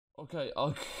Okay,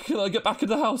 can I get back in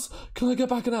the house? Can I get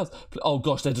back in the house? Oh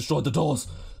gosh, they destroyed the doors.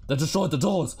 They destroyed the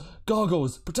doors.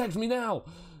 Gargoyles, protect me now.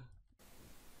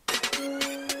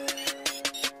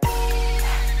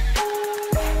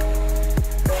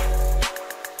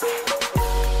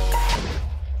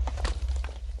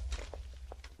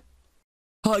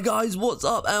 Hi guys, what's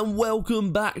up and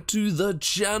welcome back to the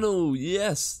channel.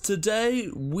 Yes, today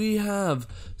we have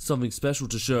something special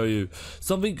to show you.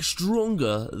 Something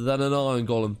stronger than an iron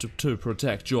golem to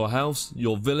protect your house,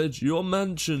 your village, your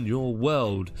mansion, your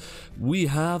world. We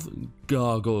have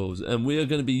gargoyles and we are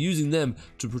going to be using them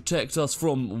to protect us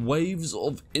from waves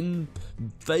of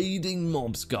invading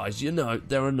mobs, guys. You know,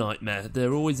 they're a nightmare.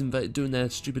 They're always doing their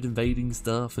stupid invading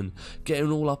stuff and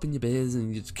getting all up in your beers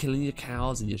and you're killing your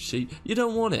cows and your sheep. You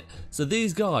don't want it. So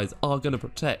these guys are going to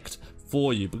protect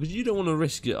for you because you don't want to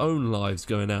risk your own lives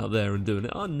going out there and doing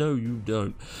it. I know you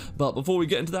don't. But before we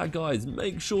get into that, guys,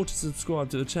 make sure to subscribe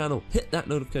to the channel, hit that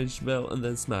notification bell, and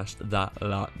then smash that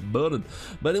like button.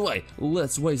 But anyway,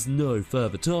 let's waste no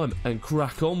further time and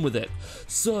crack on with it.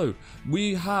 So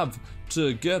we have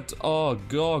to get our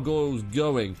gargoyles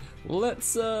going. Let's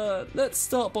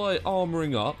start by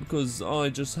armoring up because I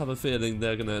just have a feeling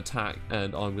they're going to attack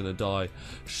and I'm going to die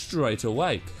straight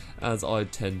away, as I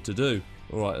tend to do.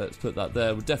 Alright, let's put that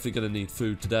there. We're definitely going to need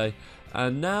food today.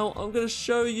 And now I'm going to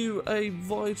show you a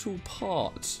vital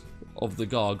part of the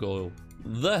gargoyle.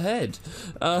 The head.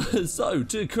 So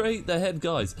to create the head,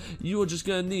 guys, you are just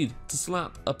going to need to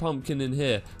slap a pumpkin in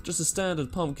here. Just a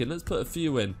standard pumpkin. Let's put a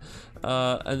few in.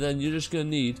 And then you're just going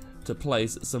to need to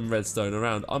place some redstone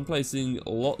around. I'm placing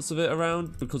lots of it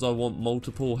around because I want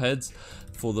multiple heads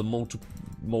for the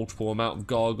multiple amount of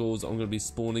gargoyles I'm going to be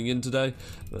spawning in today.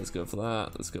 Let's go for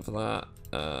that. Let's go for that.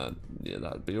 Yeah,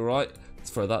 that would be alright. Let's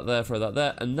throw that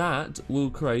there, and that will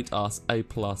create us a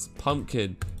plus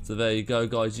pumpkin. So there you go,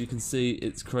 guys. You can see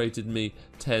it's created me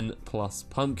 10 plus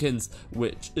pumpkins,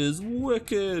 which is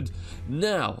wicked.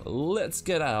 Now, let's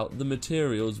get out the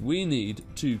materials we need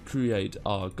to create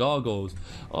our gargoyles.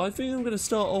 I think I'm going to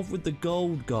start off with the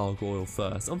gold gargoyle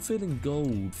first. I'm feeling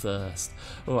gold first.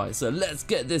 Alright, so let's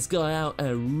get this guy out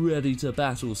and ready to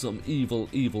battle some evil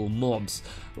mobs.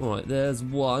 Alright, there's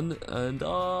one, and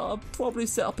I'll probably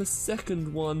set up a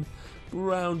second one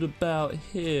round about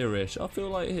here-ish. I feel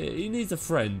like he needs a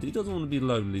friend. He doesn't want to be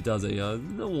lonely, does he? No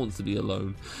one wants to be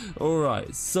alone.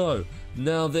 Alright, so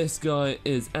now this guy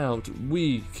is out,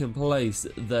 we can place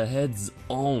the heads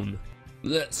on.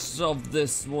 Let's shove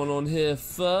this one on here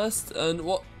first, and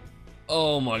what?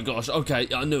 Oh my gosh, okay,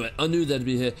 I knew it. I knew they'd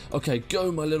be here. Okay, go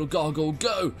my little gargoyle,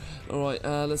 go! Alright,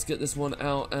 let's get this one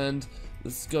out and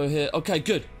let's go here. Okay,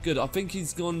 good. I think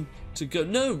he's gone to go.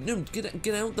 No,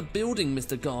 get out the building,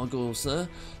 Mr. Gargoyle, sir.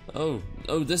 Oh,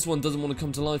 this one doesn't want to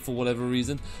come to life for whatever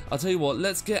reason. I'll tell you what,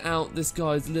 let's get out this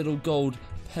guy's little gold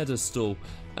pedestal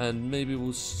and maybe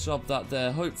we'll shove that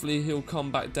there. Hopefully he'll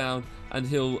come back down and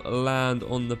he'll land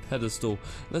on the pedestal.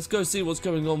 Let's go see what's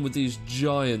going on with these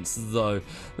giants, though.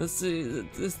 Let's see.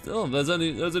 Oh, there's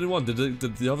only one. Did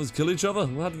the others kill each other?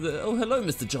 Oh, hello,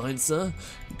 Mr. Giant, sir.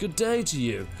 Good day to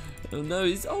you. Oh no,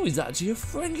 he's actually a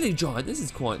friendly giant. This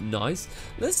is quite nice.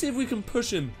 Let's see if we can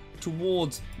push him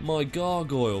towards my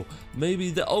gargoyle.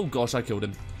 Maybe oh gosh, I killed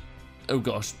him. Oh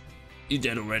gosh, he's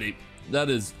dead already. That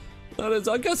is.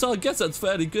 I guess that's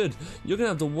fairly good. You're gonna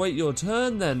have to wait your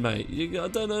turn then, mate. I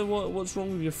don't know what's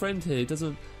wrong with your friend here. He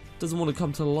doesn't want to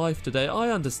come to life today. I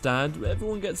understand.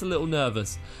 Everyone gets a little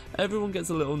nervous. Everyone gets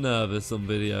a little nervous on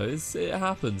video. It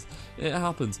happens. It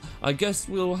happens. I guess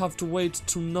we'll have to wait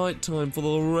till night time for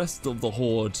the rest of the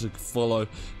horde to follow,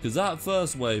 because that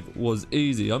first wave was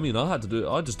easy. I mean, I had to do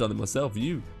it. I just done it myself.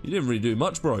 You didn't really do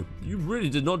much, bro. You really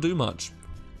did not do much.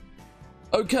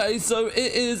 Okay, so it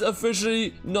is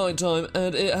officially nighttime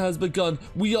and it has begun.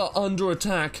 We are under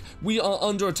attack. We are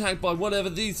under attack by whatever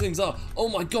these things are. Oh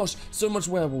my gosh, so much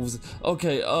werewolves.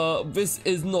 Okay, this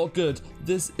is not good.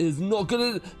 This is not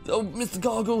good. Oh, Mr.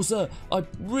 Gargoyle, sir, I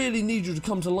really need you to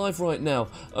come to life right now.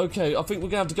 Okay, I think we're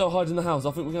gonna have to go hide in the house.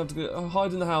 I think we're gonna have to go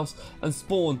hide in the house and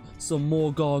spawn some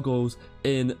more gargoyles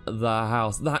in the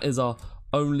house. That is our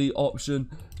only option.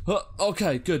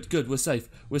 Okay, good. We're safe.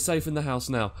 We're safe in the house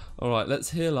now. Alright, let's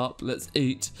heal up. Let's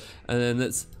eat. And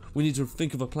then we need to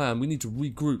think of a plan. We need to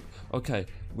regroup. Okay.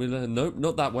 Nope,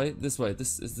 not that way. This way.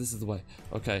 This is the way.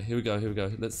 Okay, here we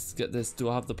go. Let's get this. Do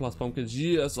I have the plus pumpkins?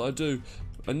 Yes, I do.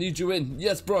 I need you in.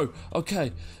 Yes, bro.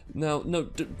 Okay. Now, no,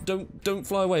 don't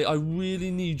fly away. I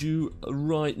really need you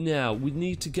right now. We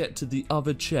need to get to the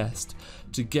other chest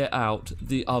to get out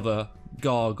the other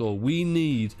gargoyle. We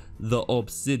need the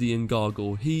obsidian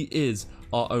gargoyle. He is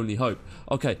our only hope.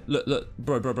 Okay, look,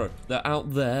 bro. They're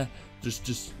out there.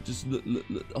 Just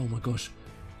look. Oh my gosh.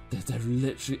 They're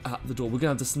literally at the door. We're gonna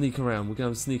have to sneak around.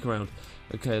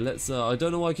 Okay, let's. I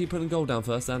don't know why I keep putting gold down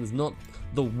first. That is not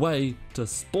the way to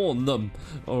spawn them.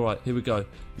 All right, here we go.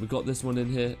 We got this one in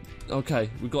here. Okay,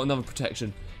 we've got another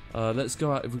protection. Let's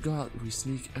go out. If we go out, we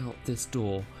sneak out this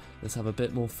door. Let's have a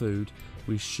bit more food.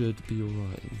 We should be all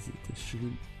right. They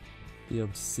shouldn't be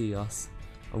able to see us.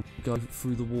 I'm going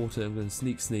through the water. I'm going to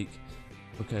sneak.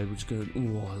 Okay, we're just going,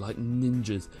 oh, like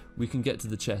ninjas. We can get to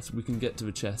the chest.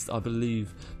 I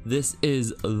believe this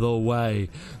is the way.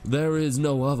 There is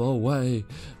no other way.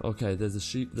 Okay, there's a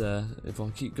sheep there. If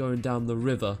I keep going down the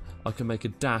river, I can make a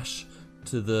dash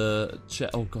to the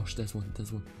chest. Oh gosh, there's one.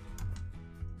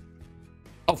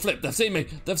 Oh flip, they've seen me.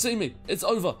 It's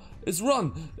over. It's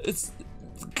run.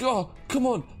 God, come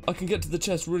on! I can get to the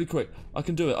chest really quick. I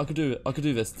can do it. I can do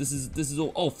this. This is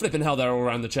all. Oh, flipping hell! They're all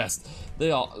around the chest. They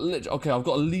are literally. Okay, I've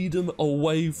got to lead them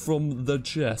away from the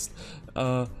chest.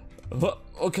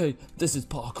 Okay, this is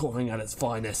parkouring at its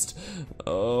finest.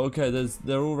 Okay,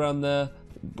 they're all around there.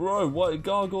 Bro, why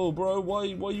gargoyle? Bro, why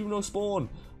you no spawn?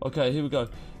 Okay, here we go.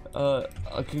 I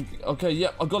can. Okay, yeah,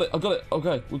 I got it.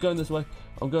 Okay, we're going this way.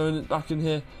 I'm going back in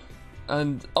here.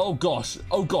 And oh gosh,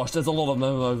 there's a lot of them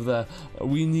over there.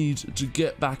 We need to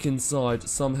get back inside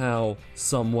somehow,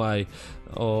 some way.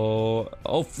 Oh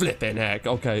flipping heck.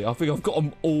 Okay, I think I've got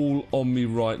them all on me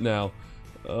right now.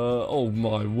 Oh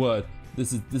my word.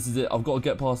 This is it. I've got to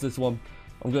get past this one.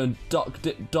 I'm going duck,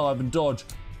 dip, dive and dodge.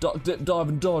 Duck, dip, dive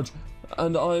and dodge.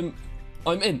 And I'm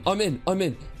in.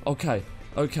 Okay.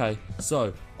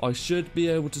 So, I should be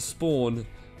able to spawn.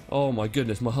 Oh my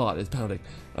goodness, my heart is pounding.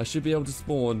 I should be able to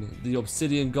spawn the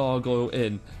obsidian gargoyle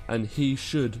in, and he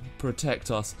should protect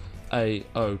us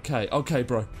a-okay. Okay,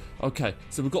 bro. Okay,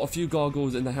 so we've got a few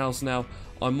gargoyles in the house now.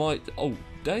 I might. Oh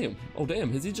damn.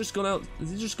 Has he just gone out?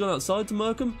 Has he just gone outside to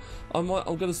murk him? I'm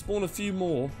gonna spawn a few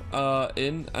more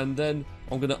in, and then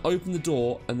I'm gonna open the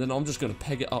door, and then I'm just gonna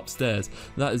peg it upstairs.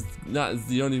 That is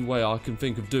the only way I can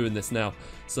think of doing this now.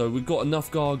 So we've got enough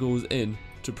gargoyles in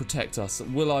to protect us.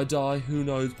 Will I die? Who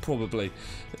knows? Probably.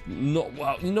 Not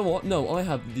well. You know what? No, I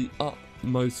have the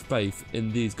utmost faith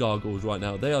in these gargoyles right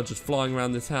now. They are just flying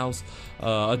around this house.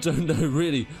 I don't know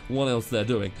really what else they're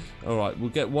doing. Alright, we'll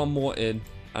get one more in,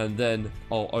 and then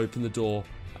I'll open the door,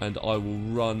 and I will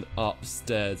run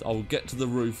upstairs. I will get to the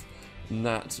roof, and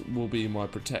that will be my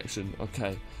protection.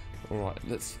 Okay. Alright,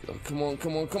 let's... Oh, come on.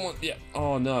 Yeah.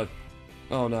 Oh, no.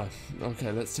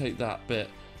 Okay, let's take that bit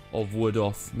of wood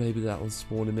off. Maybe that will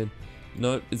spawn him in.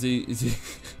 No, is he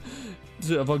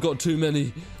have I got too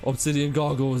many obsidian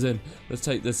gargoyles in? Let's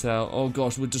take this out. Oh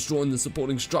gosh, we're destroying the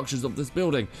supporting structures of this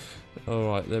building.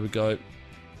 Alright, there we go.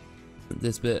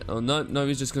 This bit. Oh no,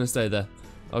 he's just gonna stay there.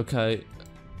 Okay.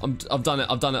 I've done it.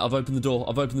 I've opened the door.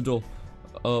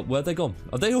 Where'd they gone?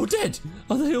 Are they all dead?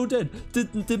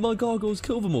 Did my gargoyles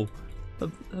kill them all?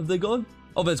 Have they gone?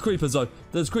 Oh, there's creepers though.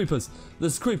 There's spiders.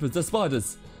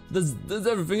 There's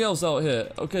everything else out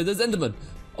here. Okay, there's Enderman.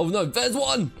 Oh no, there's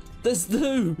one. There's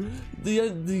two.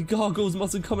 The gargoyles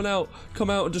must have come out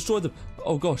and destroyed them.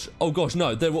 Oh gosh,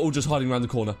 no, they were all just hiding around the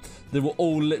corner. They were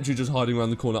all literally just hiding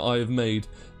around the corner. I have made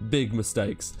big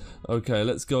mistakes. Okay,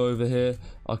 let's go over here.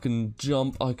 I can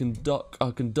jump, I can duck,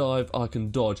 I can dive, I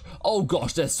can dodge. Oh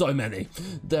gosh, there's so many.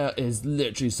 There is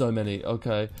literally so many.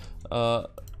 Okay,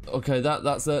 okay,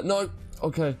 that's it. No,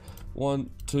 okay. 1,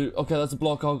 2. Okay, that's a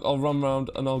block. I'll run around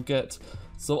and I'll get.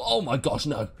 So, oh my gosh,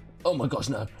 no.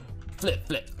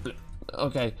 Flip.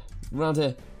 Okay, round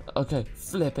here. Okay,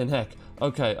 flipping heck.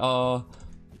 Okay, oh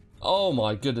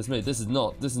my goodness me. This is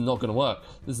not gonna work.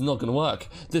 This is not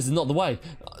the way.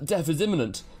 Death is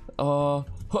imminent. Okay,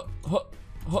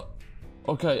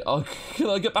 can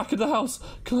I get back in the house?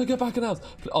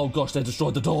 Oh gosh, they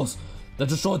destroyed the doors.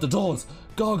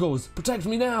 Gargoyles, protect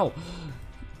me now.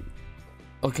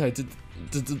 Okay, did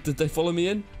they follow me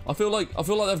in? I feel like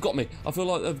they've got me.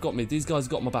 These guys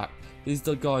got my back. These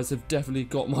guys have definitely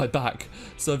got my back.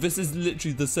 So this is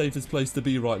literally the safest place to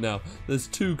be right now. There's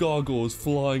 2 gargoyles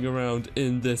flying around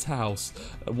in this house.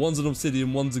 One's an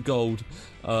obsidian, one's a gold.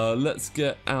 Let's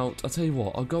get out. I'll tell you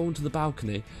what, I'll go onto the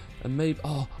balcony. And maybe,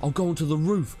 I'll go onto the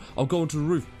roof. And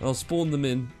I'll spawn them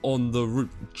in on the roof.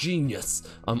 Genius.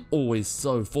 I'm always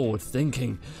so forward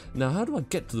thinking. Now, how do I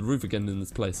get to the roof again in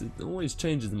this place? It always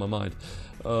changes in my mind.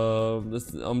 I'm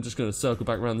just going to circle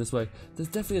back around this way. There's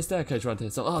definitely a staircase around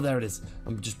here. So, there it is.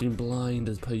 I'm just being blind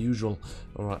as per usual.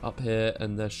 Alright, up here.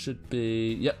 And there should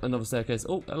be, yep, another staircase.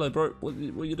 Oh, hello, bro. What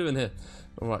are you doing here?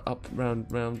 Alright, up, round,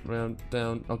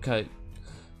 down. Okay.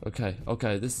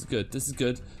 This is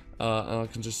good. And I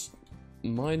can just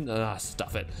mine.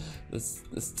 Stuff it. Let's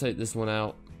take this one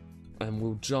out. And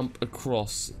we'll jump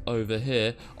across over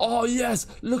here. Oh, yes!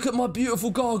 Look at my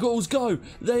beautiful gargoyles go!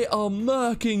 They are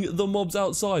murking the mobs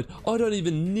outside. I don't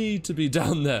even need to be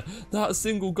down there. That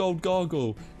single gold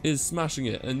gargoyle is smashing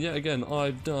it. And yet again,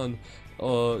 I've done...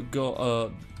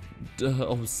 got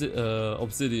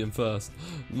obsidian first.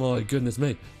 My goodness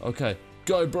me. Okay.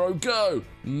 Go, bro, go!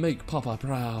 Make Papa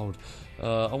proud.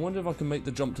 I wonder if I can make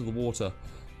the jump to the water.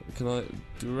 Can I...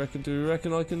 Do you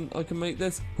reckon I can make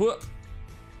this? Whoop!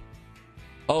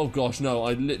 Oh gosh, no,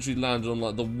 I literally landed on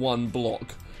like the one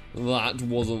block. That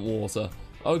wasn't water.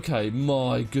 Okay,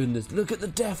 my goodness. Look at the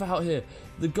depth out here.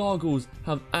 The gargoyles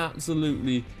have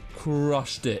absolutely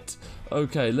crushed it.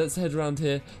 Okay, let's head around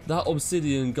here. That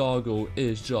obsidian gargoyle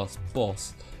is just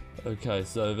boss. Okay,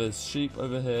 so there's sheep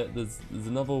over here. There's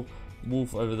another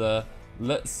wolf over there.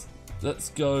 Let's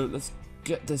go. Let's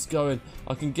get this going.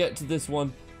 I can get to this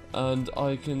one and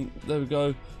I can... There we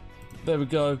go. There we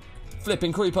go.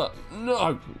 Flipping creeper.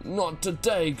 No, not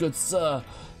today, good sir.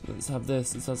 Let's have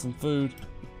this. Let's have some food.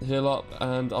 Heal up.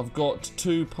 And I've got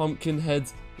 2 pumpkin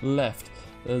heads left.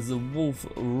 There's a wolf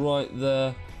right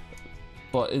there.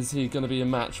 But is he going to be a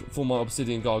match for my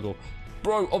obsidian gargoyle?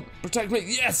 Bro, protect me.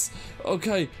 Yes.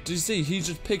 Okay. Do you see? He's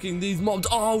just picking these mobs.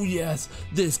 Oh, yes.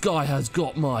 This guy has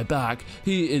got my back.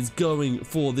 He is going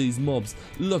for these mobs.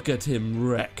 Look at him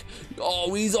wreck.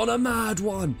 Oh, he's on a mad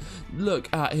one.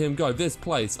 Look at him go. This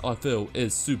place, I feel,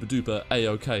 is super duper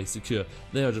A-OK secure.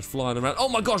 They are just flying around. Oh,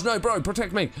 my gosh. No, bro.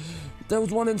 Protect me. There was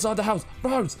one inside the house.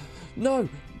 Bros. No.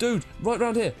 Dude, right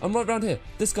round here. I'm right round here.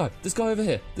 This guy over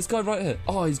here. This guy right here.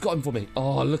 Oh, he's got him for me.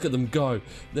 Oh, look at them go.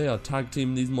 They are tag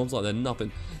teaming these mobs like they're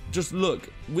nothing. Just look,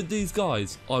 with these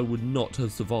guys, I would not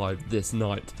have survived this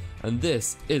night. And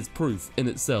this is proof in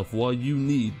itself why you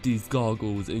need these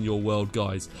gargoyles in your world,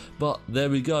 guys. But there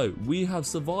we go. We have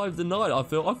survived the night. I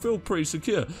feel pretty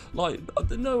secure. Like,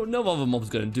 no other mob's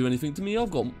going to do anything to me.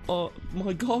 I've got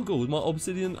my gargoyles, my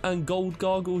obsidian and gold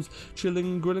gargoyles chilling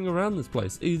and grilling around this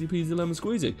place. Easy peasy lemon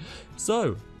squeezy.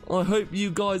 So, I hope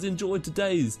you guys enjoyed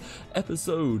today's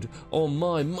episode on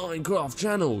my Minecraft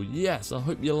channel. Yes, I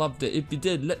hope you loved it. If you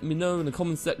did, let me know in the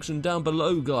comment section down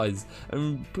below, guys.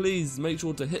 And please make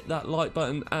sure to hit that like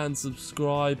button and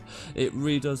subscribe. It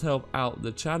really does help out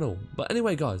the channel. But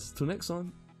anyway, guys, till next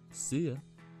time, see ya.